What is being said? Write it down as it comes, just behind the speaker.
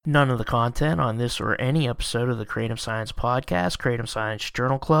None of the content on this or any episode of the Kratom Science Podcast, Kratom Science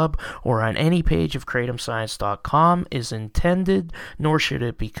Journal Club, or on any page of KratomScience.com is intended, nor should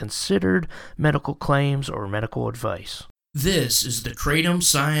it be considered, medical claims or medical advice. This is the Kratom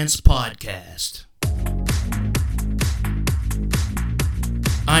Science Podcast.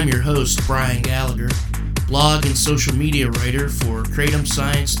 I'm your host, Brian Gallagher, blog and social media writer for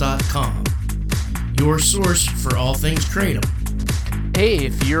KratomScience.com, your source for all things Kratom. Hey,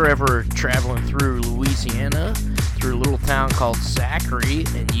 if you're ever traveling through Louisiana, through a little town called Zachary,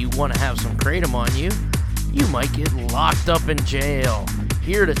 and you want to have some Kratom on you, you might get locked up in jail.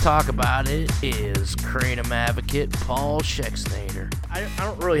 Here to talk about it is Kratom advocate Paul Schexnaydre. I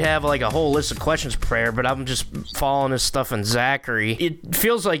don't really have like a whole list of questions prepared, but I'm just following this stuff in Zachary. It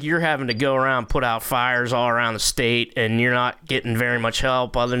feels like you're having to go around, put out fires all around the state, and you're not getting very much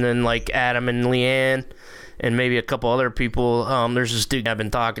help other than like Adam and Leanne. And maybe a couple other people. There's this dude I've been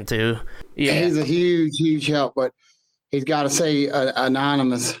talking to. Yeah, he's a huge help, but he's got to say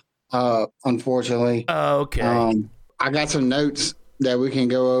anonymous, unfortunately. Oh, okay. I got some notes that we can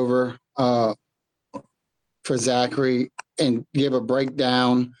go over for Zachary and give a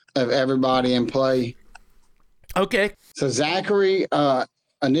breakdown of everybody in play. Okay. So Zachary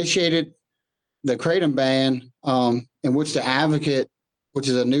initiated the Kratom ban, in which the Advocate, which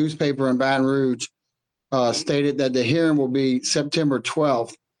is a newspaper in Baton Rouge, stated that the hearing will be September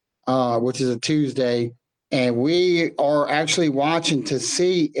 12th, which is a Tuesday. And we are actually watching to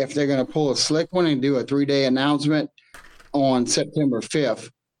see if they're going to pull a slick one and do a 3-day announcement on September 5th.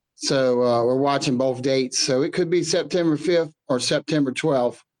 So we're watching both dates. So it could be September 5th or September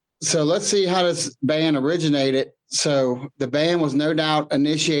 12th. So let's see how this ban originated. So the ban was no doubt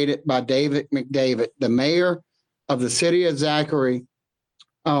initiated by David McDavid, the mayor of the city of Zachary.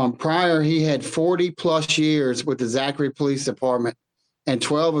 Prior, he had 40 plus years with the Zachary Police Department and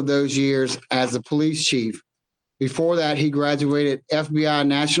 12 of those years as the police chief. Before that, he graduated FBI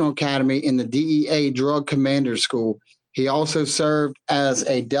National Academy in the DEA Drug Commander School. He also served as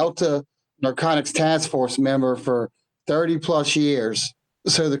a Delta Narcotics Task Force member for 30 plus years.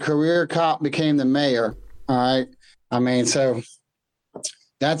 So the career cop became the mayor. All right. I mean, so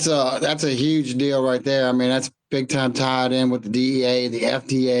that's a huge deal right there. I mean, that's big time tied in with the DEA, the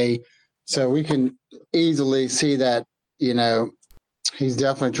FDA. So we can easily see that, you know, he's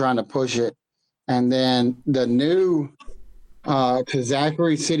definitely trying to push it. And then the new to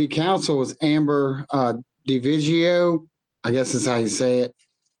Zachary City Council was Amber DiVigio. I guess that's how you say it.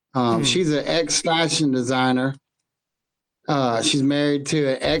 She's an ex-fashion designer. She's married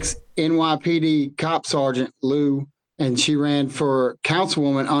to an ex-NYPD cop sergeant, Lou, and she ran for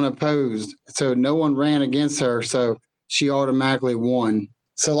councilwoman unopposed. So no one ran against her. So she automatically won.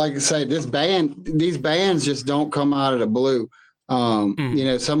 So like I say, these bans just don't come out of the blue. You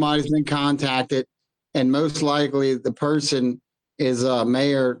know, somebody's been contacted, and most likely the person is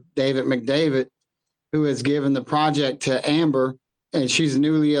Mayor David McDavid, who has given the project to Amber, and she's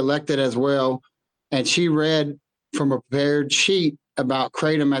newly elected as well. And she read from a prepared sheet about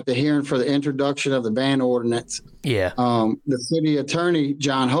Kratom at the hearing for the introduction of the ban ordinance. Yeah. The city attorney,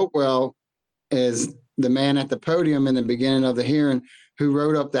 John Hopewell, is the man at the podium in the beginning of the hearing who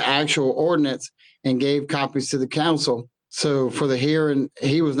wrote up the actual ordinance and gave copies to the council. So for the hearing,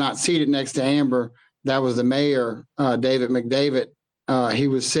 he was not seated next to Amber. That was the mayor, David McDavid. He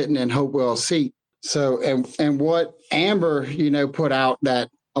was sitting in Hopewell's seat. So, and what Amber, you know, put out that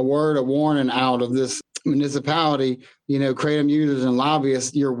a word of warning out of this municipality, you know, Kratom users and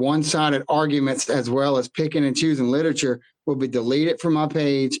lobbyists, your one-sided arguments as well as picking and choosing literature will be deleted from my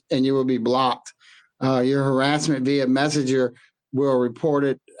page and you will be blocked. Your harassment via messenger will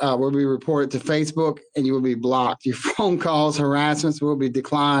be reported to Facebook and you will be blocked. Your phone calls, harassments will be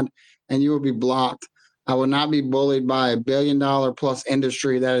declined and you will be blocked. I will not be bullied by a $1 billion plus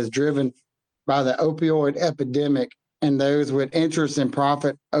industry that is driven by the opioid epidemic and those with interest and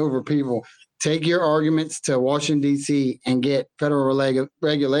profit over people. Take your arguments to Washington, D.C. and get federal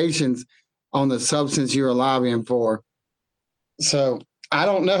regulations on the substance you're lobbying for. So I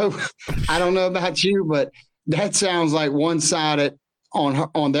don't know. I don't know about you, but that sounds like one-sided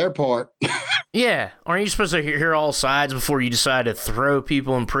on their part. Yeah. Aren't you supposed to hear all sides before you decide to throw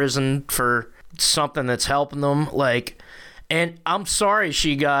people in prison for something that's helping them? Like, and I'm sorry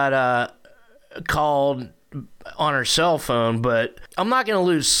she got called on her cell phone, but I'm not going to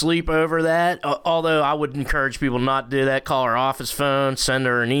lose sleep over that, although I would encourage people not to do that. Call her office phone, send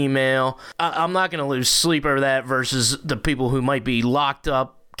her an email. I'm not going to lose sleep over that versus the people who might be locked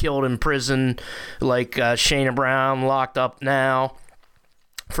up, killed in prison, like Shana Brown locked up now.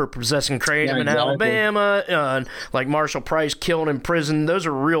 for possessing kratom Yeah, in exactly. Alabama, like Marshall Price killed in prison. Those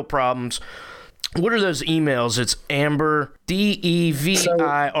are real problems. What are those emails? It's Amber,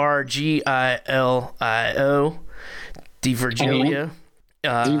 DEVIRGILIO, DeVirgilio.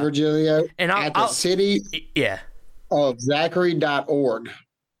 DeVirgilio And at the city yeah. of Zachary.org.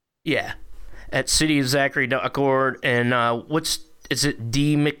 Yeah. At cityofzachary.org. And is it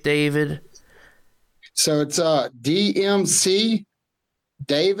D. McDavid? So it's DMC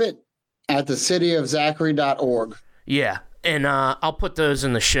David at the cityofzachary.org. Yeah. And I'll put those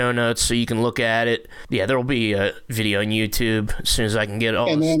in the show notes so you can look at it. Yeah, there'll be a video on YouTube as soon as I can get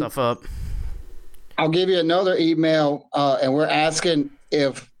all this stuff up. I'll give you another email, and we're asking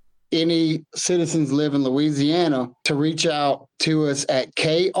if any citizens live in Louisiana to reach out to us at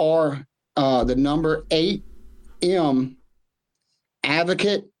KR, the number 8M,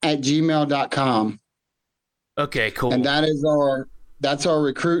 advocate@gmail.com. Okay, cool. And that's our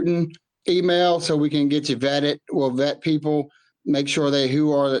recruiting email, so we can get you vetted. We'll vet people, make sure they're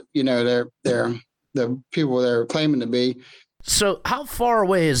the people they're claiming to be. So how far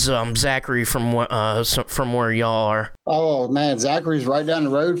away is Zachary from where y'all are? Oh man, Zachary's right down the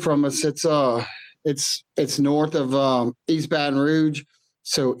road from us. It's north of East Baton Rouge,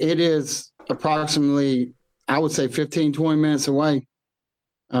 so it is approximately, I would say, 15-20 minutes away.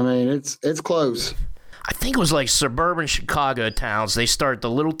 I mean, it's close. I think it was like suburban Chicago towns. The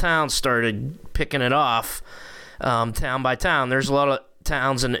little towns started picking it off, town by town. There's a lot of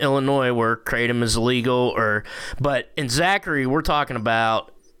towns in Illinois where kratom is illegal, but in Zachary, we're talking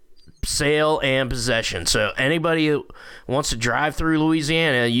about sale and possession. So anybody who wants to drive through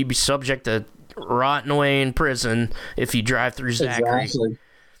Louisiana, you'd be subject to rotting away in prison if you drive through Zachary. Exactly.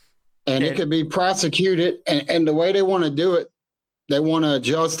 And it could be prosecuted. And the way they want to do it, they want to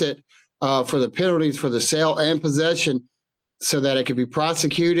adjust it for the penalties for the sale and possession so that it could be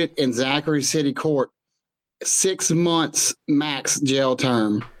prosecuted in Zachary City Court. 6 months max jail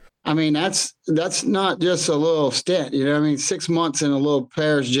term. I mean, that's not just a little stint, you know what I mean? 6 months in a little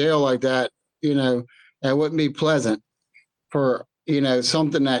parish jail like that, that wouldn't be pleasant for,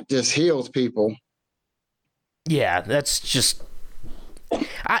 something that just heals people. Yeah, that's just,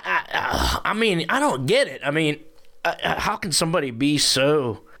 I mean, I don't get it. I mean, how can somebody be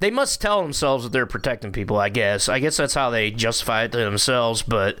so... They must tell themselves that they're protecting people, I guess. I guess that's how they justify it to themselves,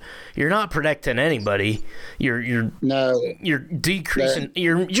 but you're not protecting anybody. You're decreasing...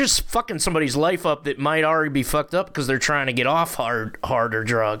 You're just fucking somebody's life up that might already be fucked up because they're trying to get off harder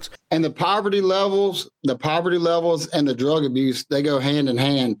drugs. And the poverty levels and the drug abuse, they go hand in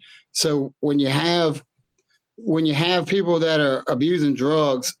hand. So when you have people that are abusing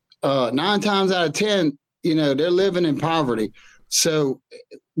drugs, 9 times out of 10, they're living in poverty. So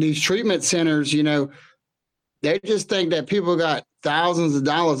these treatment centers, they just think that people got thousands of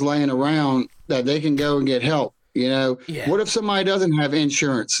dollars laying around that they can go and get help. Yeah. What if somebody doesn't have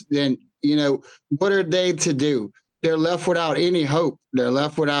insurance? Then, what are they to do? They're left without any hope. They're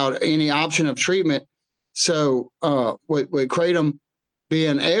left without any option of treatment. So with Kratom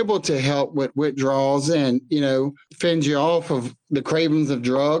being able to help with withdrawals and, fend you off of the cravings of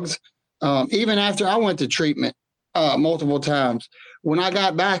drugs, even after I went to treatment multiple times. When I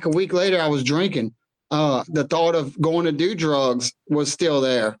got back a week later, I was drinking. The thought of going to do drugs was still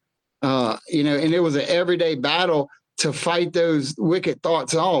there. And it was an everyday battle to fight those wicked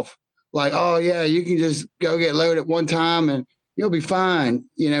thoughts off. Like, oh yeah, you can just go get loaded one time and you'll be fine.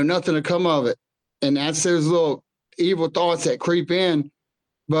 Nothing will come of it. And that's those little evil thoughts that creep in.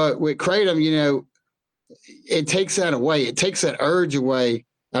 But with Kratom, it takes that away. It takes that urge away.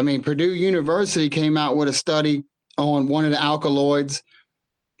 I mean, Purdue University came out with a study on one of the alkaloids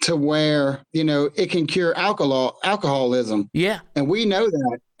to where, it can cure alcoholism. Yeah. And we know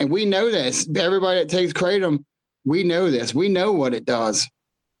that. And we know this. Everybody that takes Kratom, we know this. We know what it does.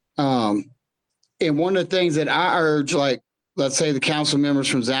 And one of the things that I urge, like, let's say the council members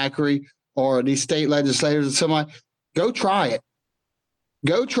from Zachary or these state legislators or somebody, go try it.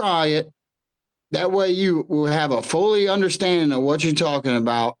 Go try it. That way you will have a fully understanding of what you're talking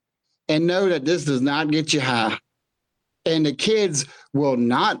about and know that this does not get you high. And the kids will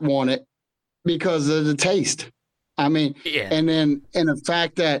not want it because of the taste. I mean, and the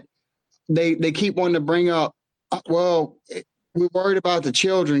fact that they keep wanting to bring up, well, we're worried about the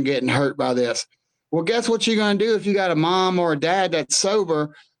children getting hurt by this. Well, guess what you're going to do if you got a mom or a dad that's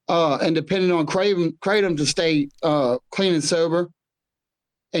sober and depending on Kratom to stay clean and sober,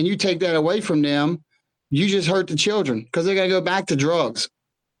 and you take that away from them, you just hurt the children because they're going to go back to drugs.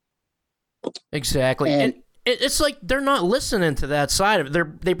 Exactly. it's like they're not listening to that side of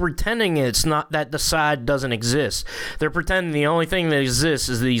it. They're pretending it's not, that the side doesn't exist. They're pretending the only thing that exists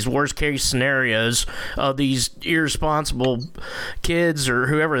is these worst case scenarios of these irresponsible kids or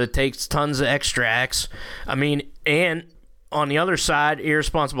whoever that takes tons of extracts. I mean, and on the other side,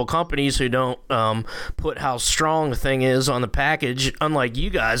 irresponsible companies who don't put how strong the thing is on the package. Unlike you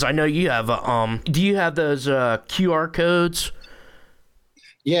guys, I know you have do you have those QR codes?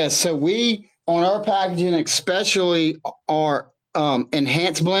 Yeah, so we, on our packaging, especially our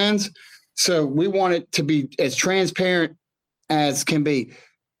enhanced blends, so we want it to be as transparent as can be.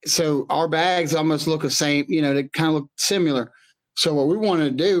 So our bags almost look the same, they kind of look similar. So what we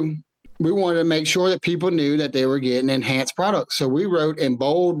wanted to do, we wanted to make sure that people knew that they were getting enhanced products. So we wrote in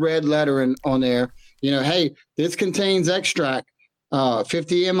bold red lettering on there, hey, this contains extract,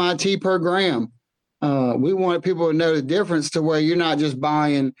 50 MIT per gram. We wanted people to know the difference, to where you're not just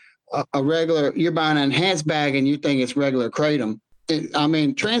buying a regular, you're buying an enhanced bag and you think it's regular Kratom.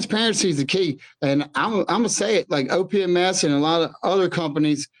 Transparency is the key. And I'm going to say it, like OPMS and a lot of other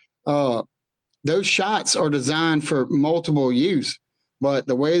companies, those shots are designed for multiple use. But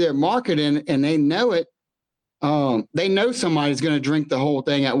the way they're marketing, and they know it, they know somebody's going to drink the whole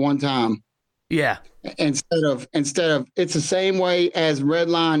thing at one time. Yeah. Instead of, it's the same way as Red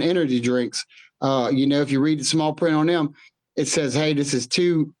Line energy drinks. If you read the small print on them, it says, hey, this is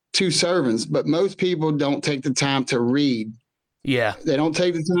two servings. But most people don't take the time to read. Yeah. They don't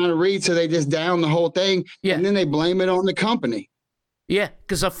take the time to read, so they just down the whole thing. Yeah. And then they blame it on the company. Yeah,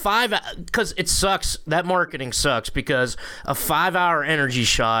 because it sucks. That marketing sucks, because a 5-hour energy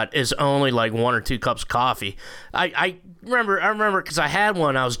shot is only like 1 or 2 cups of coffee. I remember because I had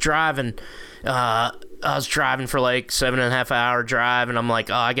one. I was driving for like 7.5 hour drive, and I'm like,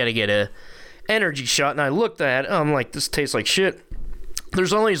 oh, I got to get a energy shot. And I looked at it, I'm like, this tastes like shit.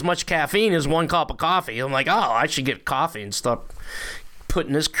 There's only as much caffeine as 1 cup of coffee. I'm like, oh, I should get coffee and stop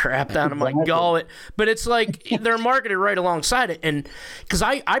putting this crap down in my gullet. But it's like they're marketed right alongside it. And because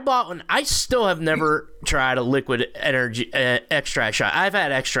I bought one, I still have never tried a liquid energy extract shot. I've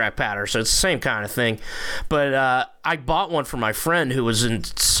had extract powder, so it's the same kind of thing. But I bought one for my friend who was in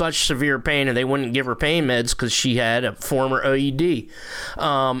such severe pain, and they wouldn't give her pain meds because she had a former OED.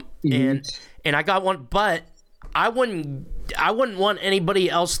 And I got one, but I wouldn't want anybody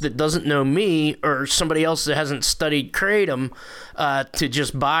else that doesn't know me, or somebody else that hasn't studied Kratom, to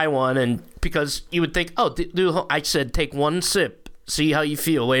just buy one. And because you would think, oh, I said, take 1 sip, see how you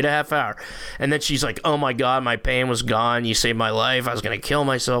feel, wait a half hour. And then she's like, oh my God, my pain was gone. You saved my life. I was going to kill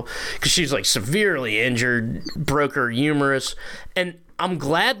myself, because she's like severely injured, broke her humerus. And I'm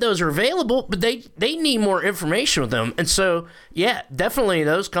glad those are available, but they need more information with them. And so, yeah, definitely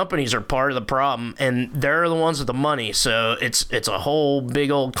those companies are part of the problem, and they're the ones with the money. So it's a whole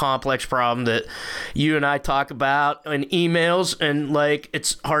big old complex problem that you and I talk about in emails, and like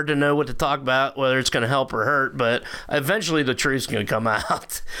it's hard to know what to talk about, whether it's going to help or hurt. But eventually the truth's going to come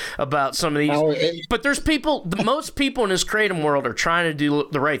out about some of these. But there's most people in this Kratom world are trying to do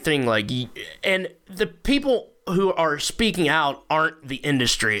the right thing, and the people who are speaking out aren't the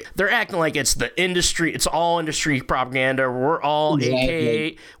industry. They're acting like it's the industry. It's all industry propaganda. We're all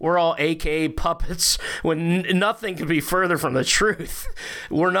AKA puppets, when nothing could be further from the truth.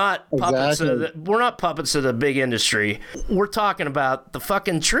 We're not puppets. We're not puppets of the big industry. We're talking about the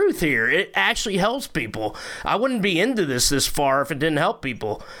fucking truth here. It actually helps people. I wouldn't be into this far if it didn't help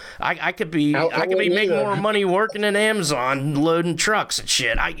people. I could be making more money working in Amazon, loading trucks and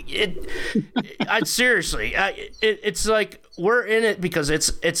shit. Seriously. It's like we're in it because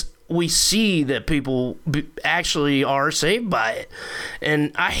we see that people actually are saved by it,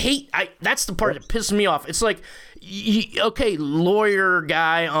 and that's the part that pisses me off. It's like, okay, lawyer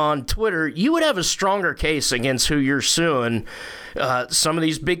guy on Twitter, you would have a stronger case against who you're suing. Some of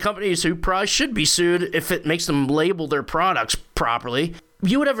these big companies who probably should be sued if it makes them label their products properly.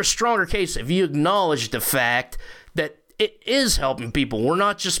 You would have a stronger case if you acknowledge the fact that it is helping people. We're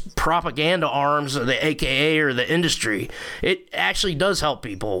not just propaganda arms of the AKA or the industry. It actually does help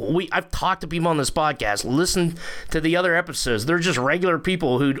people. I've talked to people on this podcast. Listen to the other episodes. They're just regular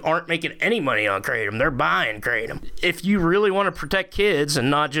people who aren't making any money on Kratom. They're buying Kratom. If you really want to protect kids and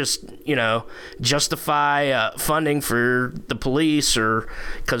not just, justify funding for the police, or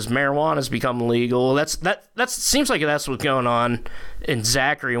because marijuana's become legal, that seems like that's what's going on in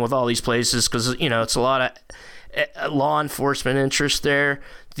Zachary and with all these places, because it's a lot of law enforcement interest there.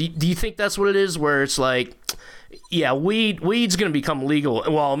 Do you think that's what it is, where it's like, yeah, weed's going to become legal?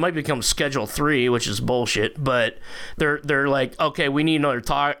 Well, it might become Schedule 3, which is bullshit, but they're like, okay, we need another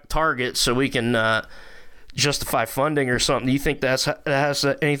target so we can justify funding or something. Do you think that has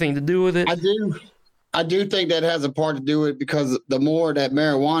anything to do with it? I do. I do think that has a part to do with it, because the more that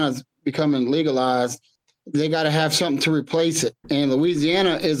marijuana is becoming legalized, they got to have something to replace it. And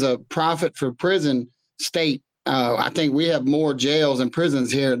Louisiana is a profit for prison state. I think we have more jails and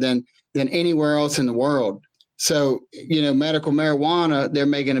prisons here than anywhere else in the world. So, medical marijuana, they're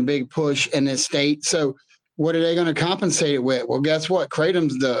making a big push in this state. So what are they going to compensate it with? Well, guess what?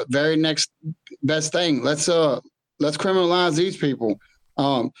 Kratom's the very next best thing. Let's criminalize these people.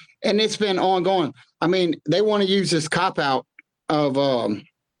 And it's been ongoing. I mean, they want to use this cop out of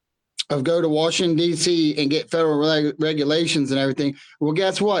go to Washington, D.C. and get federal regulations and everything. Well,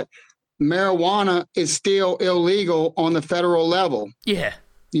 guess what? Marijuana is still illegal on the federal level. Yeah.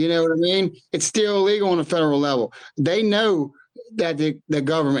 You know what I mean? It's still illegal on the federal level. They know that the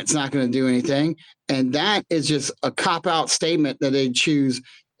government's not going to do anything. And that is just a cop-out statement that they choose.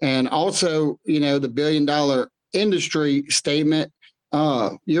 And also, the $1 billion industry statement.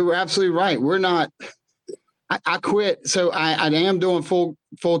 You're absolutely right. We're not. I quit. So I am doing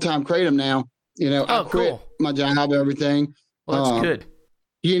full-time Kratom now. I quit my job and everything. Well, that's good.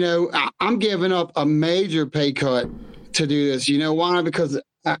 I'm giving up a major pay cut to do this. You know why? Because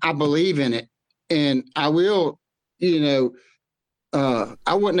I believe in it, and I will,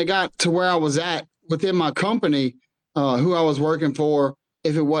 I wouldn't have got to where I was at within my company, who I was working for,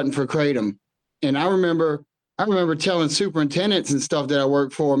 if it wasn't for Kratom. And I remember telling superintendents and stuff that I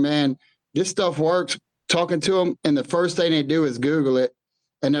worked for, man, this stuff works, talking to them. And the first thing they do is Google it.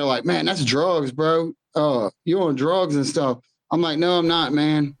 And they're like, man, that's drugs, bro. You're on drugs and stuff. I'm like, no, I'm not,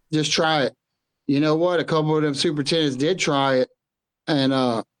 man. Just try it. You know what? A couple of them superintendents did try it.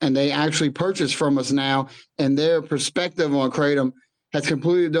 And they actually purchased from us now, and their perspective on Kratom has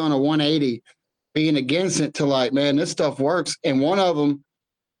completely done a 180, being against it to like, man, this stuff works. And one of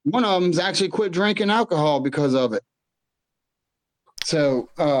them's actually quit drinking alcohol because of it. So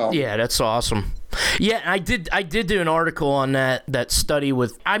yeah, that's awesome. Yeah, I did do an article on that study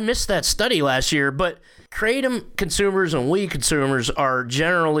I missed that study last year, but Kratom consumers and weed consumers are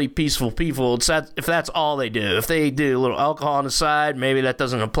generally peaceful people. If that's all they do. If they do a little alcohol on the side, maybe that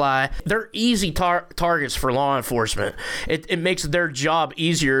doesn't apply. They're easy targets for law enforcement. It makes their job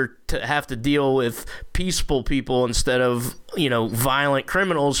easier to have to deal with peaceful people instead of, violent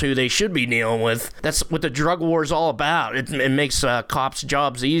criminals who they should be dealing with. That's what the drug war is all about. It makes cops'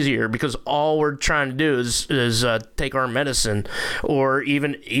 jobs easier because all we're trying to do is take our medicine, or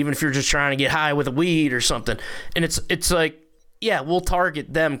even if you're just trying to get high with a weed or something. And it's like, yeah, we'll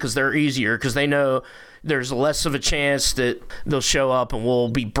target them because they're easier, because they know there's less of a chance that they'll show up and we'll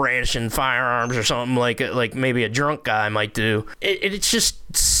be brandishing firearms or something like maybe a drunk guy might do. It's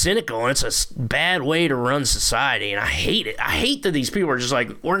just cynical, and it's a bad way to run society, and I hate it. I hate that these people are just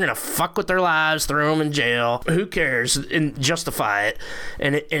like, we're gonna fuck with their lives, throw them in jail, who cares, and justify it.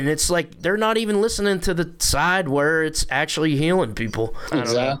 And it's like they're not even listening to the side where it's actually healing people.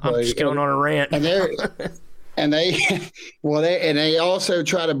 Exactly. I'm just going on a rant. And they also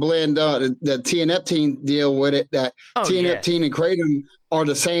try to blend the tianeptine deal with it. That tianeptine and Kratom are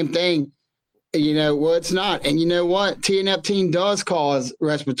the same thing. Well, it's not. And you know what? Tianeptine does cause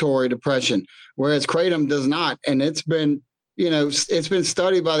respiratory depression, whereas Kratom does not. And it's been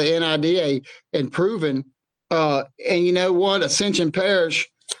studied by the NIDA and proven. And you know what? Ascension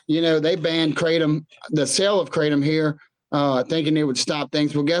Parish, they banned Kratom, the sale of Kratom here, thinking it would stop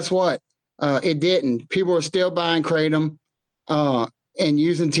things. Well, guess what? It didn't. People are still buying Kratom and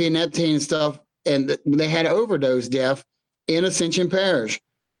using tianeptine and stuff, and they had overdose death in Ascension Parish,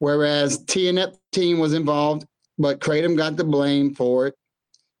 whereas tianeptine was involved, but Kratom got the blame for it.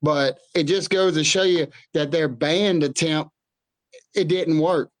 But it just goes to show you that their banned attempt, it didn't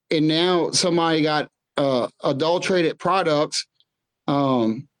work. And now somebody got adulterated products.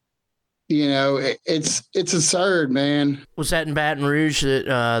 It's absurd, man. Was that in Baton Rouge that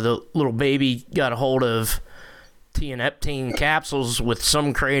the little baby got a hold of tianeptine capsules with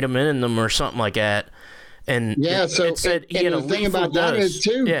some Kratom in them or something like that? And yeah, it said he had a thing about that dose. Is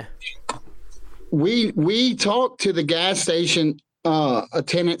too. Yeah, we talked to the gas station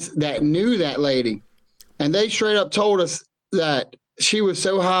attendants that knew that lady, and they straight up told us that she was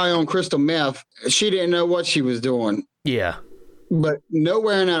so high on crystal meth, she didn't know what she was doing. Yeah. But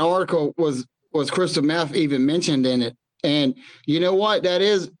nowhere in that article was crystal meth even mentioned in it. And you know what? That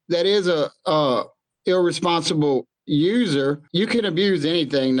is a irresponsible user. You can abuse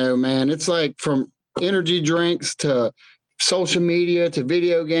anything though, man. It's like from energy drinks to social media to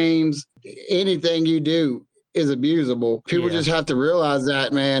video games. Anything you do is abusable. People just have to realize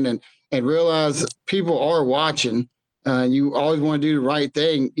that, man, and realize people are watching. You always want to do the right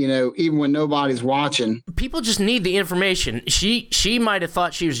thing, even when nobody's watching. People just need the information. She might have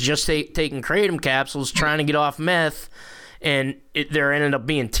thought she was just taking Kratom capsules, trying to get off meth, and there ended up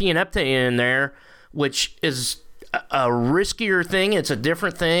being tianeptine in there, which is a riskier thing. It's a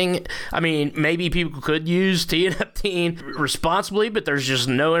different thing. I mean, maybe people could use tianeptine responsibly, but there's just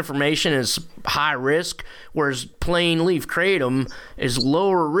no information. It's high risk, whereas plain leaf Kratom is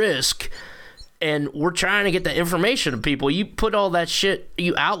lower risk. And we're trying to get the information to people. You put all that shit,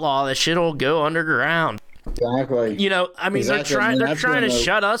 you outlaw that shit, will go underground. Exactly. I mean, exactly. they're trying to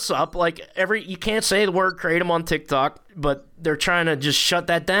shut us up. Like you can't say the word Kratom on TikTok, but they're trying to just shut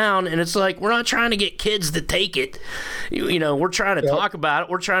that down. And it's like, we're not trying to get kids to take it. We're trying to talk about it.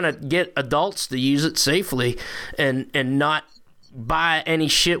 We're trying to get adults to use it safely and not buy any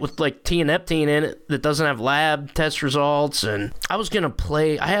shit with like tianeptine in it that doesn't have lab test results. And I was going to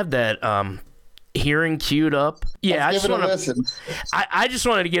play, I have that, hearing queued up. Yeah, I just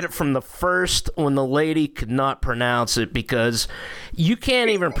wanted to get it from the first when the lady could not pronounce it, because you can't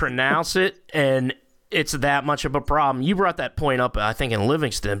even pronounce it and it's that much of a problem. You brought that point up, I think, in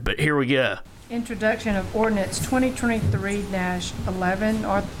Livingston, but here we go. Introduction of Ordinance 2023-11,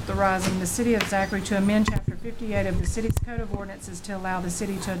 authorizing the City of Zachary to amend Chapter 58 of the City's Code of Ordinances to allow the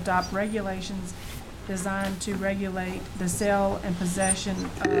city to adopt regulations designed to regulate the sale and possession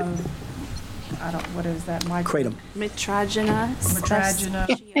of what is that, Michael? Kratom. Metragina. Sorry,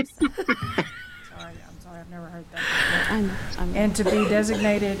 I've never heard that before. And to be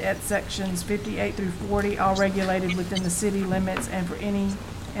designated at sections 58 through 40, all regulated within the city limits and for any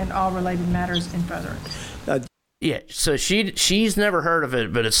and all related matters in furtherance. Yeah, so she's never heard of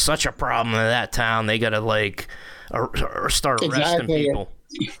it, but it's such a problem in that town. They gotta start arresting people.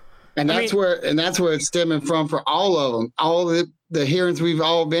 And that's where it's stemming from for all of them. All the hearings we've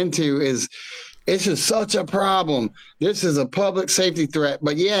all been to is, it's just such a problem. This is a public safety threat,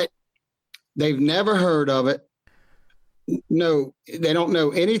 but yet they've never heard of it. No, they don't know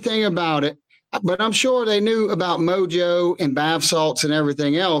anything about it. But I'm sure they knew about Mojo and bath salts and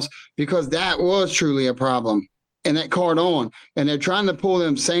everything else, because that was truly a problem. And that caught on. And they're trying to pull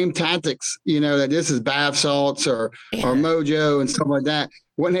them same tactics, that this is bath salts or Mojo and stuff like that,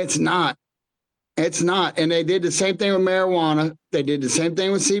 when it's not. It's not. And they did the same thing with marijuana. They did the same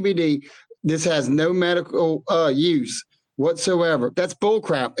thing with CBD. This has no medical use whatsoever. That's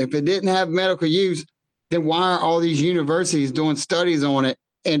bullcrap. If it didn't have medical use, then why are all these universities doing studies on it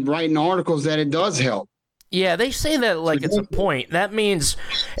and writing articles that it does help? Yeah, they say that like it's a point. That means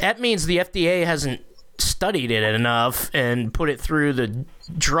the FDA hasn't studied it enough and put it through the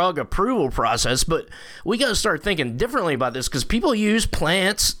drug approval process. But we got to start thinking differently about this, because people use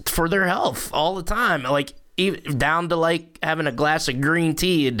plants for their health all the time, like even down to like having a glass of green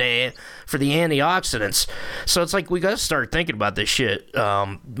tea a day for the antioxidants. So it's like we got to start thinking about this shit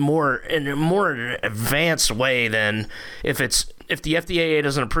more in a more advanced way than if the FDA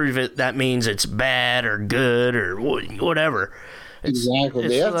doesn't approve it, that means it's bad or good or whatever. Exactly.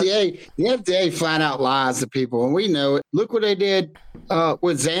 The FDA flat out lies to people, and we know it. Look what they did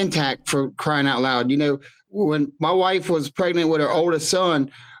with Zantac, for crying out loud. When my wife was pregnant with her oldest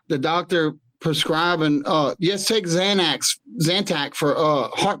son, the doctor prescribing, yes, take Zantac for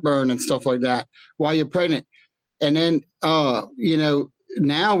heartburn and stuff like that while you're pregnant. And then,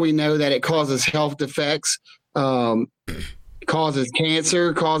 now we know that it causes health defects, causes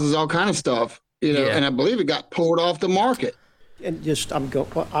cancer, causes all kind of stuff, and I believe it got pulled off the market. And I'm going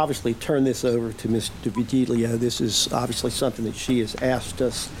to obviously turn this over to Mr. Vigilio. This is obviously something that she has asked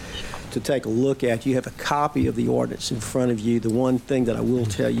us to take a look at. You have a copy of the ordinance in front of you. The one thing that I will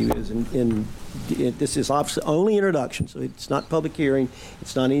tell you is this is obviously only introduction, so it's not public hearing.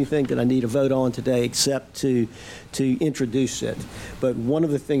 It's not anything that I need to vote on today except to introduce it. But one of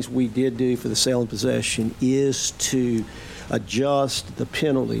the things we did do for the sale and possession is to adjust the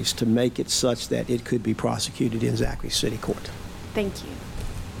penalties to make it such that it could be prosecuted in Zachary City Court. Thank you.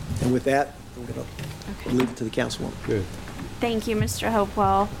 And with that, I'm going to leave it to the councilwoman. Good. Thank you, Mr.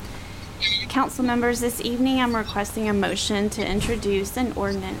 Hopewell. Council members, this evening I'm requesting a motion to introduce an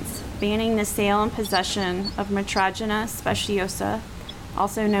ordinance banning the sale and possession of Metragina speciosa,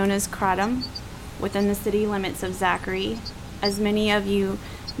 also known as Kratom, within the city limits of Zachary. As many of you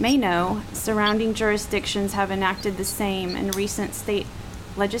may know, surrounding jurisdictions have enacted the same in recent state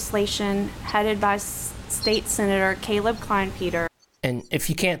legislation headed by State Senator Caleb Kleinpeter. And if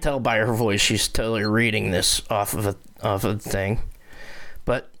you can't tell by her voice, she's totally reading this off of a thing.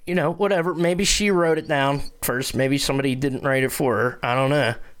 But, whatever. Maybe she wrote it down first. Maybe somebody didn't write it for her. I don't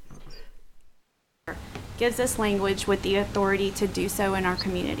know. Gives us language with the authority to do so in our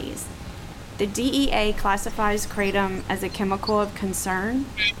communities. The DEA classifies kratom as a chemical of concern.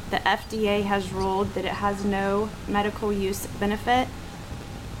 The FDA has ruled that it has no medical use benefit.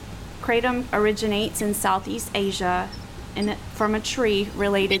 Kratom originates in Southeast Asia from a tree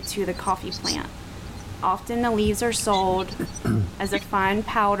related to the coffee plant. Often the leaves are sold as a fine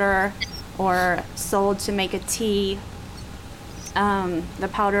powder or sold to make a tea. The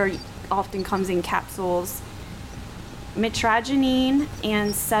powder often comes in capsules. Mitragynine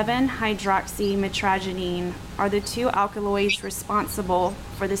and 7-hydroxymitragynine are the two alkaloids responsible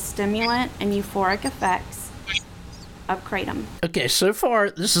for the stimulant and euphoric effects of kratom. Okay, so far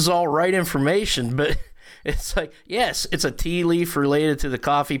this is all right information, but it's like, yes, it's a tea leaf related to the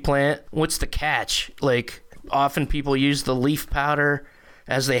coffee plant. What's the catch? Like, often people use the leaf powder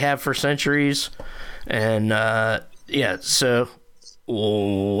as they have for centuries, and so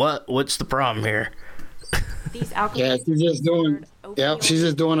what's the problem here? These alkaloids she's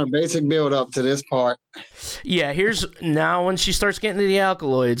just doing a basic build up to this part. Yeah, here's now when she starts getting to the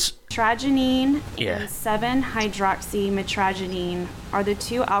alkaloids. Mitragynine and 7-hydroxymitragynine are the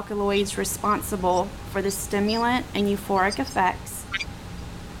two alkaloids responsible for the stimulant and euphoric effects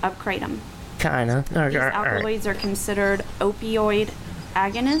of kratom. Kinda. These alkaloids are considered opioid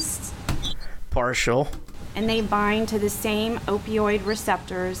agonists. Partial. And they bind to the same opioid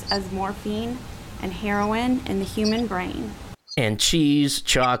receptors as morphine and heroin in the human brain. And cheese,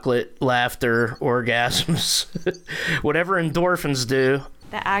 chocolate, laughter, orgasms, whatever endorphins do.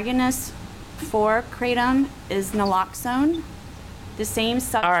 The agonist for kratom is naloxone, the same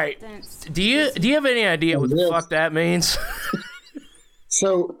substance. All right. Do you have any idea what the fuck that means?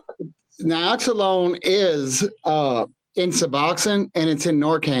 So, naloxone is in Suboxone and it's in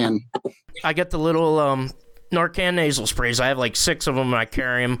Narcan. I get the little Narcan nasal sprays. I have like 6 of them, and I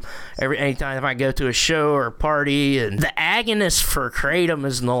carry them anytime I go to a show or a party. And the agonist for kratom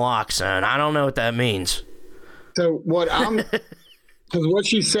is naloxone. I don't know what that means. So because what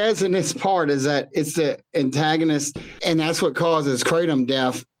she says in this part is that it's the antagonist, and that's what causes kratom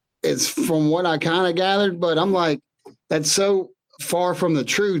death. It's from what I kind of gathered, but I'm like, that's so far from the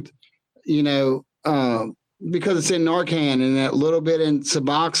truth, because it's in Narcan and that little bit in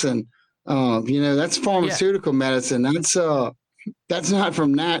Suboxone. That's pharmaceutical medicine. That's not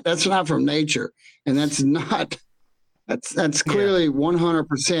from that's not from nature, and that's clearly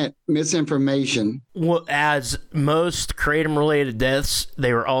 100% misinformation. Well, as most kratom-related deaths,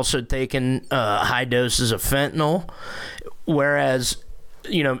 they were also taking high doses of fentanyl, whereas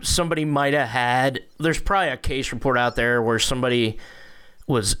somebody might have had. There's probably a case report out there where somebody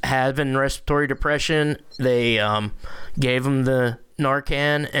was having respiratory depression. They gave them the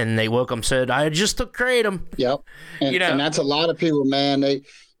Narcan, and they woke up, said, "I just took kratom." Yep, and that's a lot of people, man. They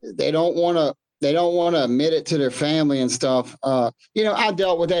don't want to admit it to their family and stuff. I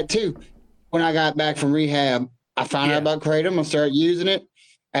dealt with that too. When I got back from rehab, I found out about kratom. I started using it,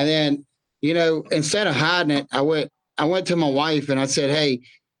 and then instead of hiding it, I went to my wife and I said, "Hey,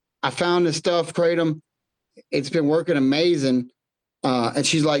 I found this stuff, kratom. It's been working amazing." And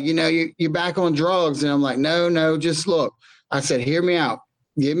she's like, you're back on drugs, and I'm like, no, just look. I said, hear me out.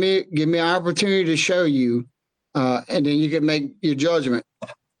 Give me an opportunity to show you, and then you can make your judgment.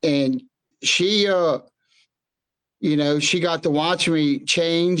 And she, she got to watch me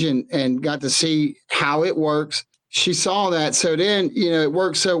change and got to see how it works. She saw that. So then, it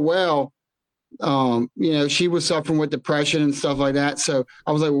worked so well. She was suffering with depression and stuff like that. So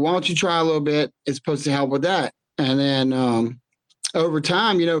I was like, well, why don't you try a little bit? It's supposed to help with that. And then over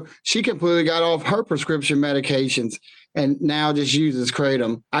time, she completely got off her prescription medications and now just uses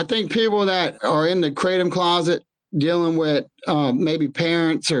kratom. I think people that are in the kratom closet dealing with maybe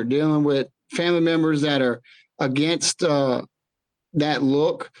parents or dealing with family members that are against that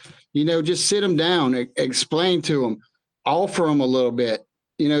look, just sit them down, explain to them, offer them a little bit,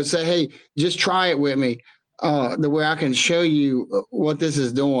 say, hey, just try it with me the way I can show you what this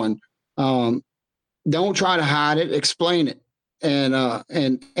is doing. Don't try to hide it, explain it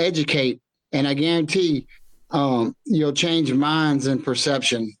and educate. And I guarantee you'll change minds and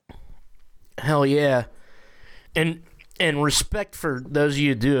perception. Hell yeah. And respect for those of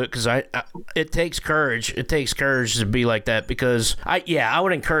you who do it, because it takes courage. It takes courage to be like that, because I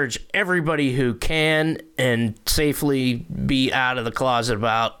would encourage everybody who can and safely be out of the closet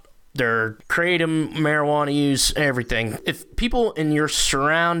about their kratom, marijuana use, everything. If people in your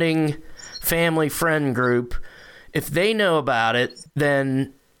surrounding family, friend group, if they know about it,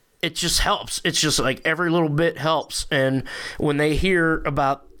 then it just helps. It's just like every little bit helps. And when they hear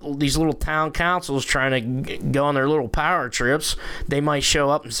about these little town councils trying to go on their little power trips, they might show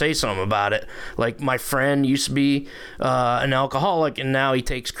up and say something about it. Like my friend used to be an alcoholic, and now he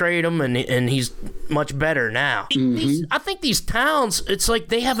takes Kratom, and he's much better now. I think these towns, it's like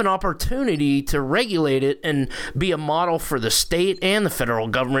they have an opportunity to regulate it and be a model for the state and the federal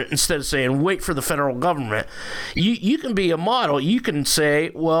government, instead of saying, wait for the federal government. You can be a model. You can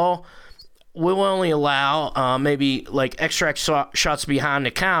say, well, we'll only allow maybe like extract shots behind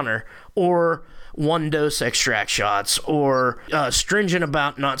the counter, or 1-dose extract shots, or stringent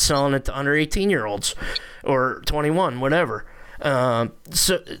about not selling it to under 18-year-olds or 21, whatever.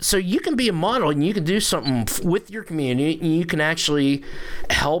 So you can be a model, and you can do something with your community, and you can actually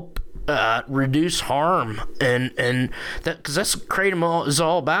help reduce harm, and that, because that's what Kratom is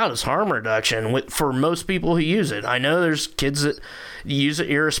all about, is harm reduction for most people who use it. I know there's kids that use it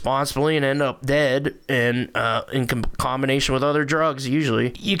irresponsibly and end up dead, and in combination with other drugs.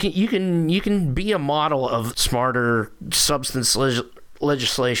 Usually, you can be a model of smarter substance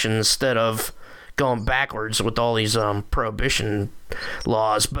legislation instead of going backwards with all these prohibition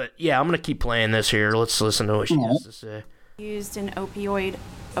laws. But yeah, I'm gonna keep playing this here. Let's listen to what she has to say. Used in opioid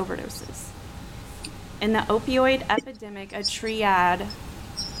overdoses. In the opioid epidemic, a triad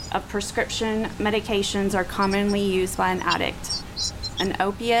of prescription medications are commonly used by an addict: an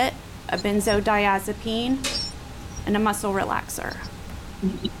opiate, a benzodiazepine, and a muscle relaxer.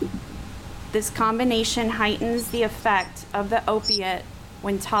 This combination heightens the effect of the opiate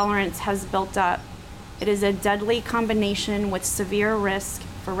when tolerance has built up. It is a deadly combination with severe risk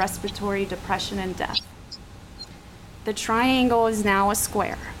for respiratory depression and death. The triangle is now a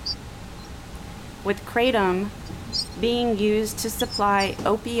square, with Kratom being used to supply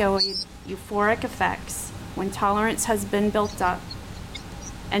opioid euphoric effects when tolerance has been built up,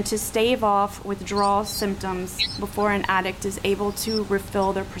 and to stave off withdrawal symptoms before an addict is able to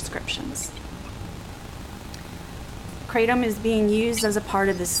refill their prescriptions. Kratom is being used as a part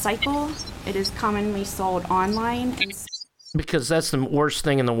of this cycle. It is commonly sold online. Because that's the worst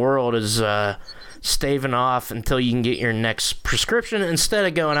thing in the world, is staving off until you can get your next prescription, instead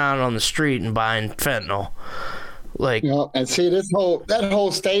of going out on the street and buying fentanyl. Like, and see, that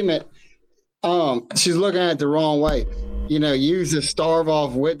whole statement, she's looking at it the wrong way. Use to starve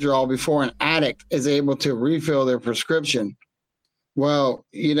off withdrawal before an addict is able to refill their prescription. Well,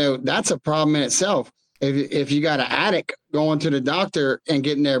 that's a problem in itself. If you got an addict going to the doctor and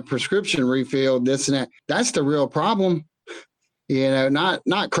getting their prescription refilled, this and that, that's the real problem. Not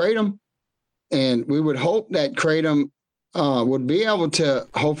Kratom. And we would hope that Kratom would be able to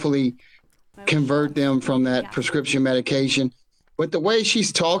hopefully convert them from that prescription medication. But the way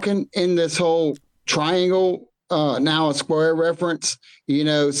she's talking in this whole triangle, now a square reference,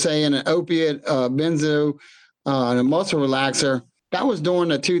 saying an opiate, benzo, and a muscle relaxer, that was during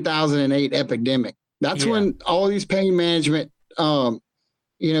the 2008 epidemic. That's when all these pain management,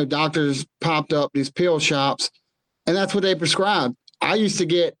 doctors popped up, these pill shops, and that's what they prescribed. I used to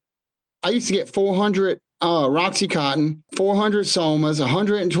get 400 Roxycontin, 400 Somas,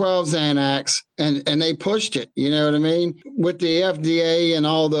 112 Xanax, and they pushed it. You know what I mean? With the FDA and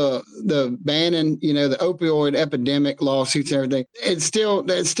all the banning, the opioid epidemic lawsuits and everything, it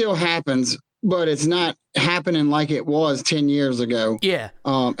still happens, but it's not happening like it was 10 years ago. Yeah.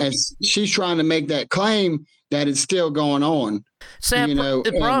 And she's trying to make that claim that it's still going on. Sam,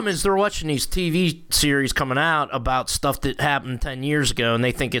 the problem is they're watching these TV series coming out about stuff that happened 10 years ago, and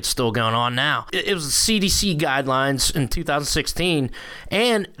they think it's still going on now. It was the CDC guidelines in 2016,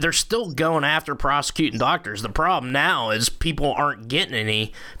 and they're still going after prosecuting doctors. The problem now is people aren't getting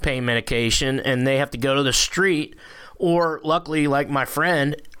any pain medication, and they have to go to the street, or luckily, like my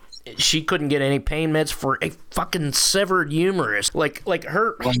friend, she couldn't get any pain meds for a fucking severed humerus. Like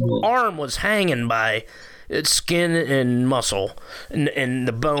her arm was hanging by its skin and muscle, and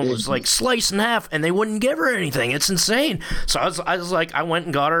the bone was like sliced in half, and they wouldn't give her anything. It's insane. So I was like, I went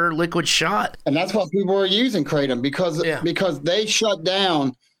and got her a liquid shot. And that's what people are using Kratom because they shut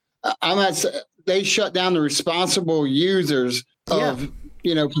down. They shut down the responsible users of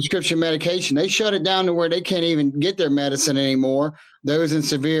prescription medication. They shut it down to where they can't even get their medicine anymore. Those in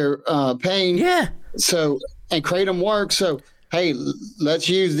severe pain. Yeah. So, and Kratom works. So, hey, let's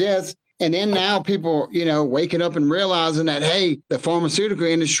use this. And then now people, waking up and realizing that, hey, the pharmaceutical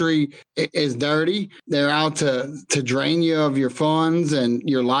industry is dirty. They're out to drain you of your funds and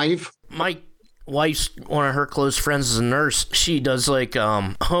your life. My wife's, one of her close friends is a nurse. She does like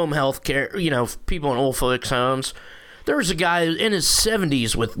home health care, people in old folks' homes. There was a guy in his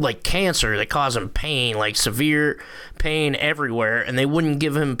 70s with like cancer that caused him pain, like severe pain everywhere, and they wouldn't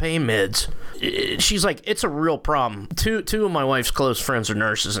give him pain meds. She's like, it's a real problem. Two of my wife's close friends are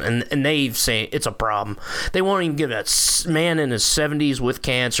nurses, and they say it's a problem. They won't even give a man in his 70s with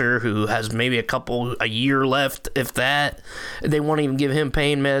cancer who has maybe a year left, if that. They won't even give him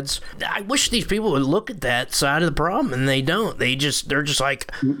pain meds. I wish these people would look at that side of the problem, and they don't. They're just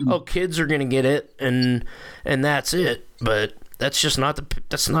like, oh, kids are gonna get it, and that's it. But that's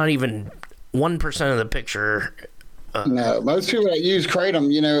not even 1% of the picture. No, most people that use Kratom,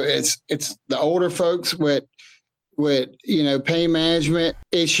 it's the older folks with pain management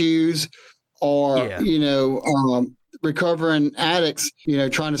issues, or recovering addicts,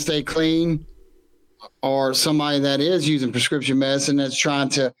 trying to stay clean, or somebody that is using prescription medicine that's trying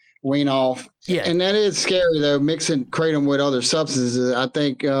to wean off. Yeah, and that is scary though. Mixing Kratom with other substances, I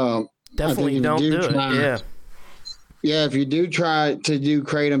think definitely don't do it. Yeah. Yeah, if you do try to do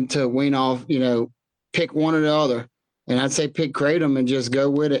Kratom to wean off, pick one or the other. And I'd say pick Kratom and just go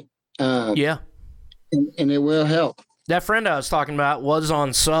with it. Yeah. And it will help. That friend I was talking about was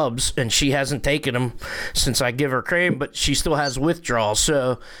on subs, and she hasn't taken them since I give her Kratom, but she still has withdrawal.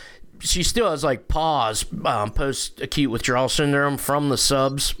 So she still has like post-acute withdrawal syndrome from the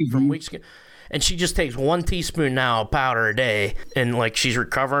subs from weeks ago. And she just takes 1 teaspoon now of powder a day, and like she's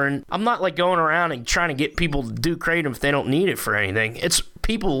recovering. I'm not like going around and trying to get people to do Kratom if they don't need it for anything. It's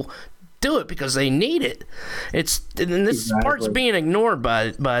people do it because they need it. And this part's being ignored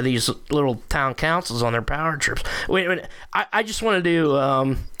by these little town councils on their power trips. Wait a minute. I just wanted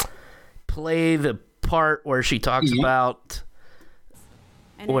to play the part where she talks about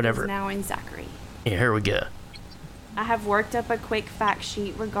whatever. It is now in Zachary. Yeah, here we go. I have worked up a quick fact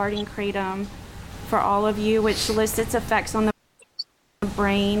sheet regarding Kratom for all of you, which lists its effects on the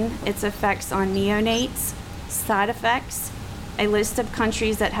brain, its effects on neonates, side effects, a list of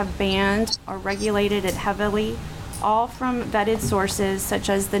countries that have banned or regulated it heavily, all from vetted sources such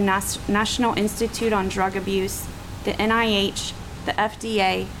as the National Institute on Drug Abuse, the NIH, the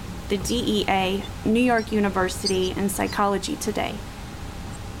FDA, the DEA, New York University, and Psychology Today.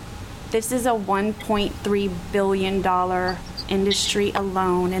 This is a $1.3 billion industry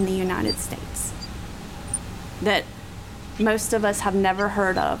alone in the United States that most of us have never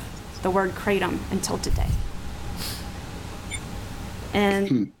heard of the word Kratom until today.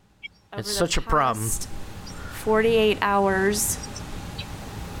 And it's such a problem. 48 hours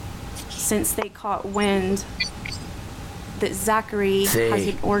since they caught wind that Zachary has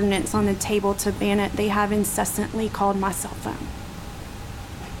an ordinance on the table to ban it, they have incessantly called my cell phone.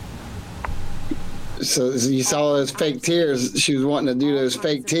 So you saw those fake tears. She was wanting to do those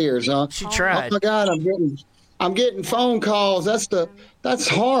fake tears, huh? She tried. Oh my God, I'm getting phone calls. That's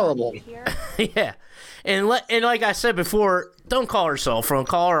horrible. Yeah. And like I said before, don't call her cell phone.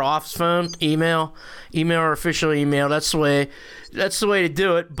 Call her office phone, email her official email. That's the way to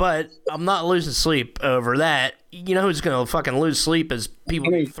do it. But I'm not losing sleep over that. You know who's gonna fucking lose sleep is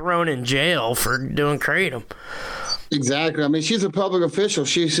people thrown in jail for doing Kratom. Exactly. I mean, she's a public official.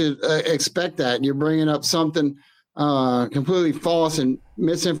 She should expect that. You're bringing up something completely false and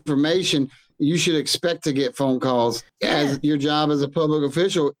misinformation. You should expect to get phone calls. As your job as a public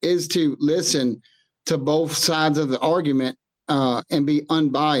official is to listen to both sides of the argument and be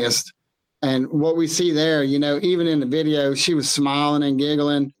unbiased. And what we see there, even in the video, she was smiling and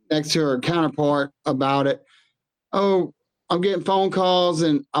giggling next to her counterpart about it. Oh, I'm getting phone calls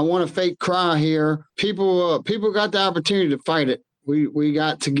and I want a fake cry here. People got the opportunity to fight it. We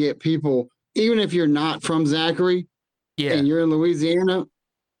got to get people, even if you're not from Zachary and you're in Louisiana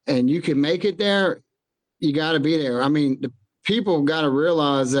and you can make it there, you got to be there. I mean, the people got to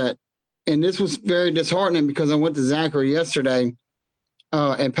realize that. And this was very disheartening because I went to Zachary yesterday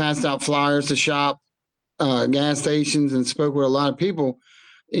and passed out flyers to shop, gas stations, and spoke with a lot of people.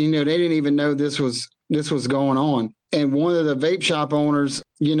 They didn't even know this was going on. And one of the vape shop owners,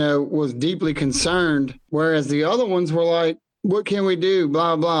 was deeply concerned, whereas the other ones were like, what can we do?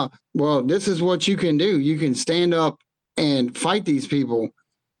 Blah, blah. Well, this is what you can do. You can stand up and fight these people.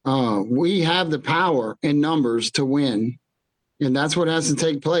 We have the power in numbers to win. And that's what has to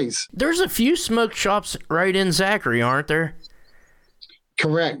take place. There's a few smoke shops right in Zachary, aren't there?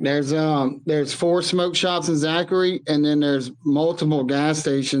 Correct. There's 4 smoke shops in Zachary, and then there's multiple gas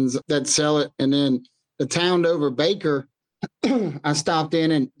stations that sell it. And then the town over Baker, I stopped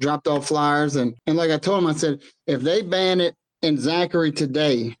in and dropped off flyers. And like I told them, I said, if they ban it in Zachary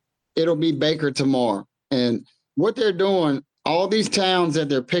today, it'll be Baker tomorrow. And what they're doing, all these towns that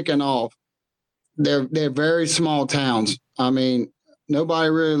they're picking off, they're very small towns. I mean, Nobody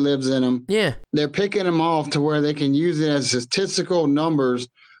really lives in them. Yeah. They're picking them off to where they can use it as statistical numbers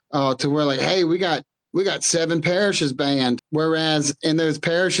to where like, hey, we got 7 parishes banned. Whereas in those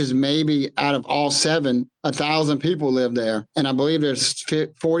parishes, maybe out of all 7, 1,000 people live there. And I believe there's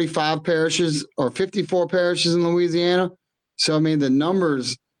 45 parishes or 54 parishes in Louisiana. So, I mean, the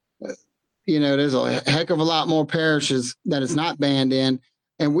numbers, there's a heck of a lot more parishes that it's not banned in.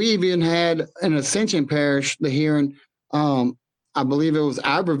 And we even had an Ascension parish, the hearing, I believe it was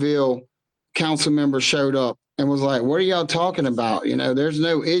Iberville council member showed up and was like, what are y'all talking about? There's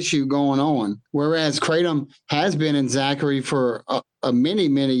no issue going on. Whereas Kratom has been in Zachary for many,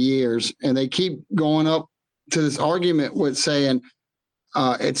 many years. And they keep going up to this argument with saying,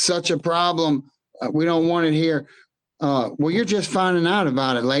 it's such a problem. We don't want it here. Well, you're just finding out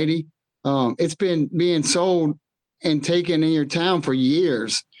about it, lady. It's been being sold and taken in your town for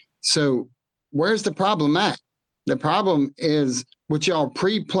years. So where's the problem at? The problem is with y'all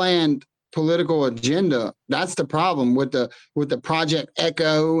pre-planned political agenda. That's the problem with the Project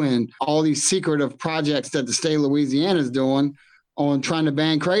Echo and all these secretive projects that the state of Louisiana is doing on trying to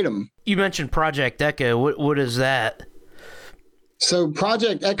ban Kratom. You mentioned Project Echo. What is that? So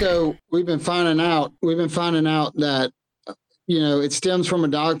Project Echo, we've been finding out that, it stems from a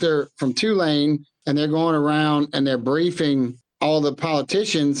doctor from Tulane, and they're going around and they're briefing all the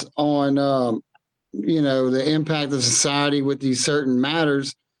politicians on, the impact of society with these certain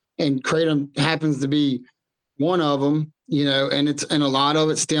matters. And Kratom happens to be one of them, and a lot of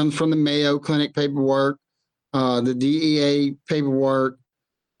it stems from the Mayo Clinic paperwork, the DEA paperwork,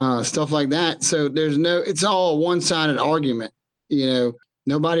 stuff like that. So it's all a one-sided argument.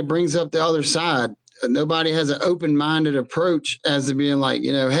 Nobody brings up the other side. Nobody has an open-minded approach as to being like,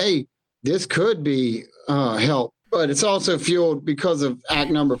 hey, this could be help. But it's also fueled because of Act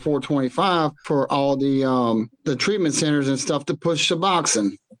Number 425 for all the treatment centers and stuff to push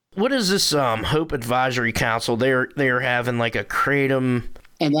Suboxone. What is this Hope Advisory Council? They're having like a Kratom,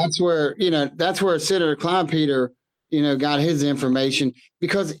 and that's where Senator Kleinpeter, got his information,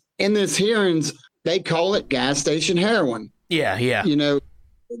 because in this hearings they call it gas station heroin. Yeah.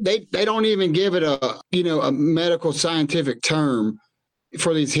 They don't even give it a medical scientific term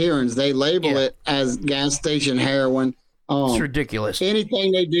for these hearings. They label it as gas station heroin. It's ridiculous.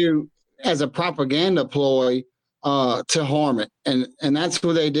 Anything they do as a propaganda ploy to harm it, and that's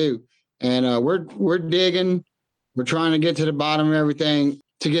what they do. And we're digging. We're trying to get to the bottom of everything,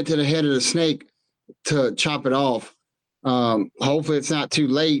 to get to the head of the snake, to chop it off. Hopefully it's not too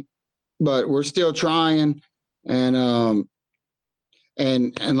late, but we're still trying. And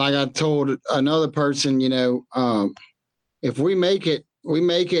like I told another person, if we make it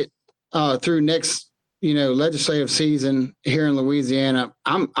through next, legislative season here in Louisiana,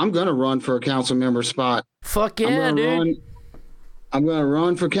 I'm going to run for a council member spot. Fuck yeah, dude. I'm going to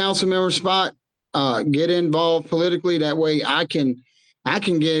run for council member spot, get involved politically. That way I can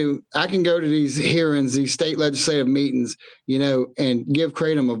go to these hearings, these state legislative meetings, and give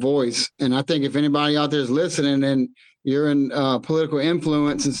Kratom a voice. And I think if anybody out there is listening and you're in political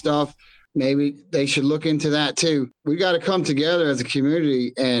influence and stuff, maybe they should look into that too. We got to come together as a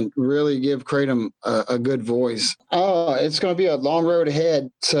community and really give Kratom a good voice. It's going to be a long road ahead.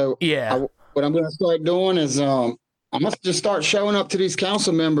 So yeah, what I'm going to start doing is I must just start showing up to these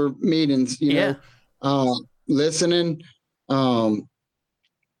council member meetings, listening, meeting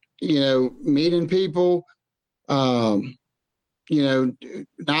people, not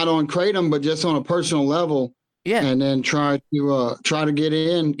on Kratom, but just on a personal level. Yeah. And then try to get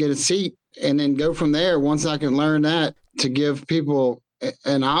a seat, and then go from there. Once I can learn that, to give people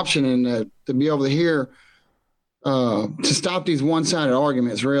an option and to be able to hear, to stop these one-sided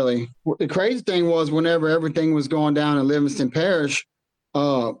arguments, really. The crazy thing was, whenever everything was going down in Livingston Parish,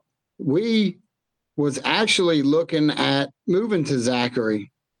 we was actually looking at moving to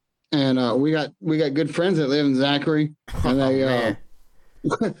Zachary. And we got good friends that live in Zachary, and they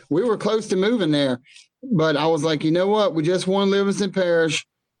we were close to moving there. But I was like, you know what? We just won Livingston Parish.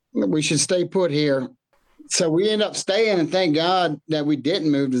 We should stay put here. So we ended up staying, and thank God that we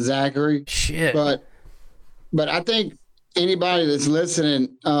didn't move to Zachary. Shit. But I think anybody that's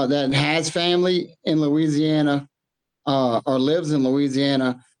listening that has family in Louisiana or lives in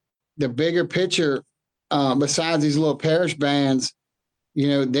Louisiana, the bigger picture, besides these little parish bans,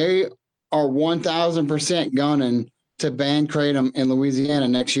 they are 1,000% gunning to ban Kratom in Louisiana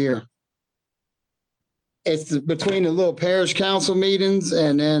next year. It's between the little parish council meetings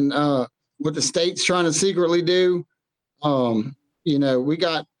and then what the state's trying to secretly do. We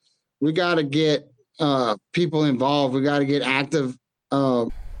got to get people involved. We got to get active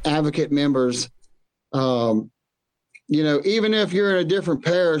advocate members, even if you're in a different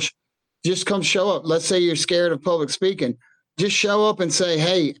parish, just come show up. Let's say you're scared of public speaking. Just show up and say,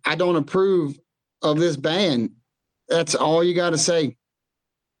 hey, I don't approve of this ban. That's all you got to say.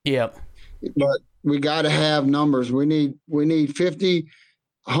 Yep. But we got to have numbers. We need 50,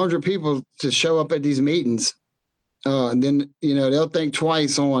 100 people to show up at these meetings. And then, they'll think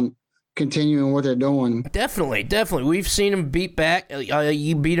twice on continuing what they're doing. Definitely. We've seen them beat back.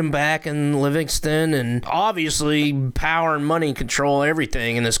 You beat them back in Livingston, and obviously power and money control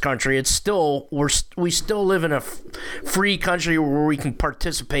everything in this country. It's still we still live in a free country where we can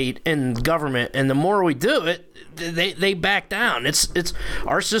participate in government, and the more we do it, they back down. It's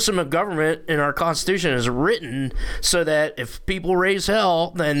our system of government and our Constitution is written so that if people raise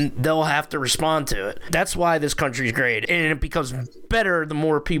hell, then they'll have to respond to it. That's why this country's great, and it becomes better the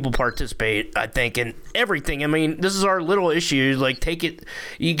more people participate, I think, in everything. I mean, this is our little issue. Like,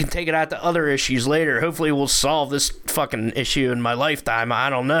 you can take it out to other issues later. Hopefully we'll solve this fucking issue in my lifetime. I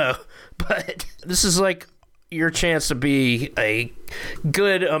don't know. But this is like your chance to be a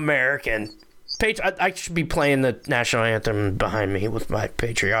good American. I should be playing the national anthem behind me with my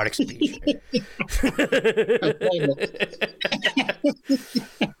patriotic speech. I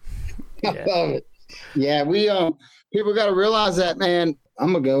love it. Yeah, we people got to realize that, man.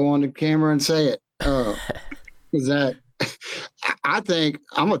 I'm gonna go on the camera and say it. Is that I think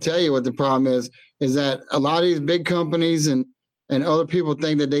I'm gonna tell you what the problem is that a lot of these big companies and other people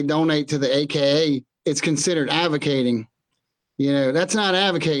think that they donate to the AKA. It's considered advocating. That's not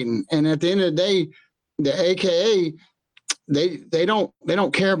advocating. And at the end of the day, the AKA, they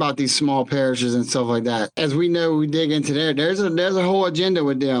don't care about these small parishes and stuff like that. As we know, we dig into there's a whole agenda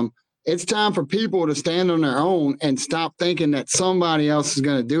with them. It's time for people to stand on their own and stop thinking that somebody else is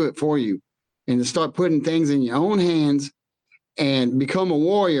going to do it for you, and to start putting things in your own hands and become a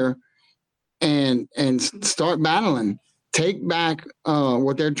warrior and start battling. Take back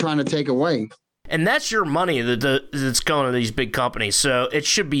what they're trying to take away. And that's your money that's going to these big companies. So it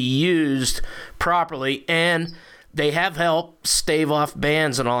should be used properly. And they have helped stave off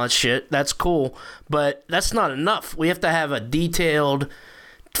bans and all that shit. That's cool. But that's not enough. We have to have a detailed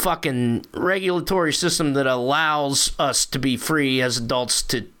fucking regulatory system that allows us to be free as adults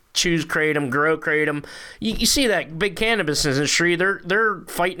to choose kratom, grow kratom. You see that big cannabis industry, they're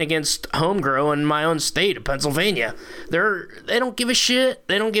fighting against home grow in my own state of Pennsylvania. They don't give a shit.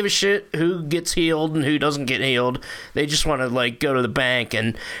 They don't give a shit who gets healed and who doesn't get healed. They just want to go to the bank,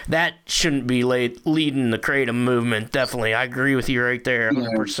 and that shouldn't be leading the kratom movement. Definitely, I agree with you right there,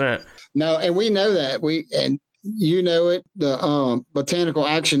 100%. No, and we know that the Botanical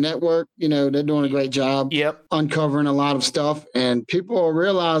Action Network, they're doing a great job. Yep. Uncovering a lot of stuff, and people are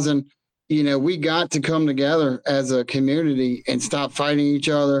realizing, we got to come together as a community and stop fighting each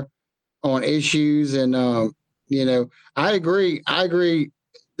other on issues. And, I agree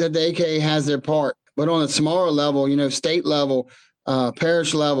that the AKA has their part, but on a smaller level, state level,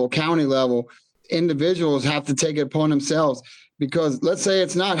 parish level, county level, individuals have to take it upon themselves, because let's say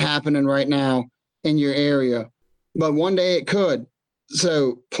it's not happening right now in your area, but one day it could.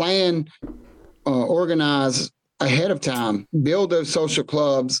 So plan, organize ahead of time, build those social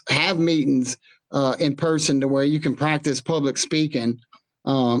clubs, have meetings in person to where you can practice public speaking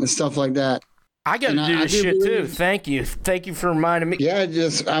and stuff like that. I got to do this shit too. Thank you for reminding me. Yeah,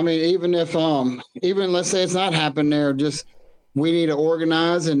 even if let's say it's not happening there, just we need to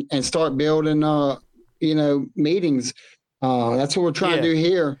organize and start building meetings. That's what we're trying to do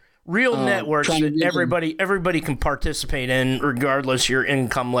here. Real networks that everybody can participate in, regardless your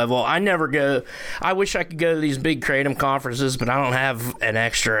income level. I wish I could go to these big kratom conferences, but I don't have an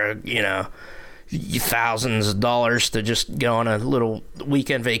extra, thousands of dollars to just go on a little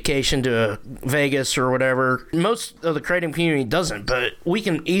weekend vacation to Vegas or whatever. Most of the kratom community doesn't, but we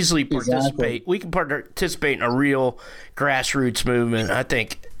can easily participate. Exactly. We can participate in a real grassroots movement, I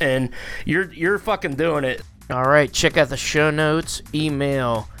think, and you're fucking doing it. All right, check out the show notes.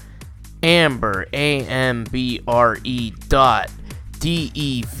 Email Amber, AMBRE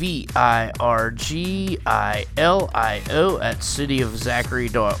DEVIRGILIO at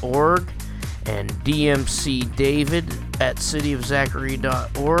cityofzachary.org and DMC David at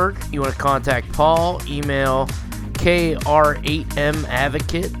cityofzachary.org. You want to contact Paul, email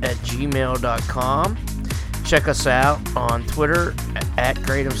kr8madvocate at gmail.com. Check us out on Twitter at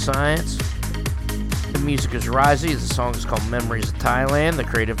Kratom Science. The music is Risey. The song is called Memories of Thailand. The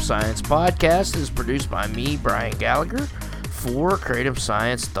Kratom Science podcast is produced by me, Brian Gallagher, for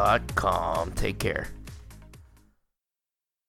KratomScience.com. Take care.